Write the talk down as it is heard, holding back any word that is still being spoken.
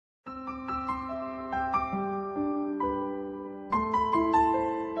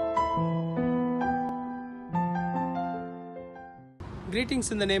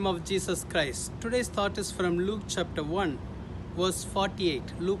Greetings in the name of Jesus Christ. Today's thought is from Luke chapter 1, verse 48.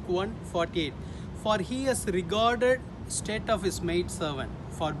 Luke 1, 48. For he has regarded state of his maidservant.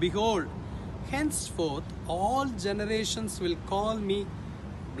 For behold, henceforth all generations will call me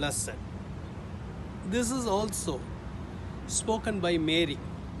blessed. This is also spoken by Mary.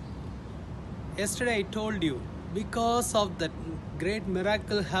 Yesterday I told you, because of that great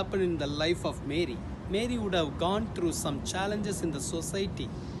miracle happened in the life of Mary, Mary would have gone through some challenges in the society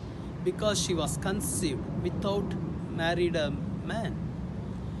because she was conceived without married a man.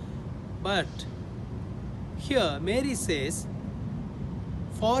 But here Mary says,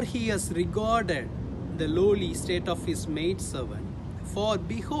 for he has regarded the lowly state of his maidservant. For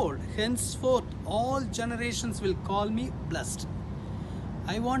behold, henceforth all generations will call me blessed.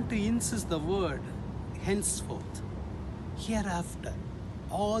 I want to insist the word henceforth. Hereafter,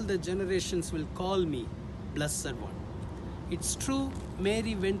 all the generations will call me blessed one. It's true,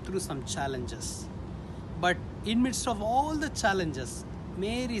 Mary went through some challenges. But in midst of all the challenges,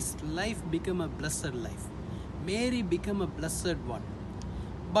 Mary's life became a blessed life. Mary became a blessed one.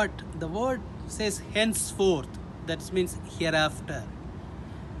 But the word says henceforth. That means hereafter.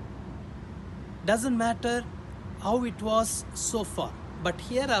 Doesn't matter how it was so far. But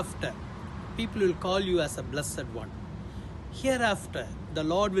hereafter, people will call you as a blessed one. Hereafter, the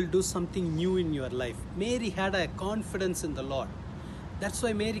Lord will do something new in your life. Mary had a confidence in the Lord. That's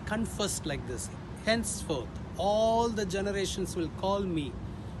why Mary confessed like this. Henceforth, all the generations will call me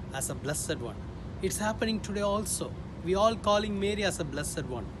as a blessed one. It's happening today also. We all calling Mary as a blessed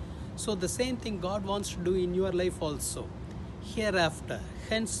one. So the same thing God wants to do in your life also. Hereafter,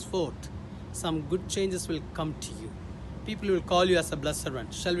 henceforth, some good changes will come to you. People will call you as a blessed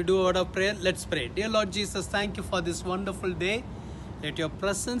one. Shall we do a word of prayer? Let's pray. Dear Lord Jesus, thank you for this wonderful day. Let your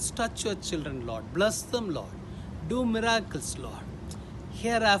presence touch your children, Lord. Bless them, Lord. Do miracles, Lord.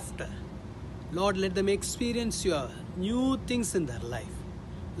 Hereafter, Lord, let them experience your new things in their life.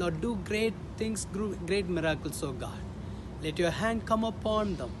 Lord, do great things, great miracles, oh God. Let your hand come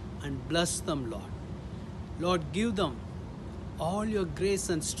upon them and bless them, Lord. Lord, give them all your grace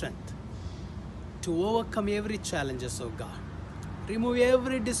and strength to overcome every challenges, oh God. Remove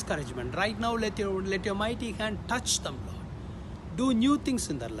every discouragement. Right now, let your mighty hand touch them, Lord. Do new things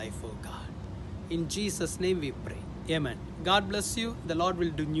in their life, oh God. In Jesus' name we pray. Amen. God bless you. The Lord will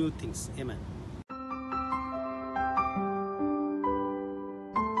do new things. Amen.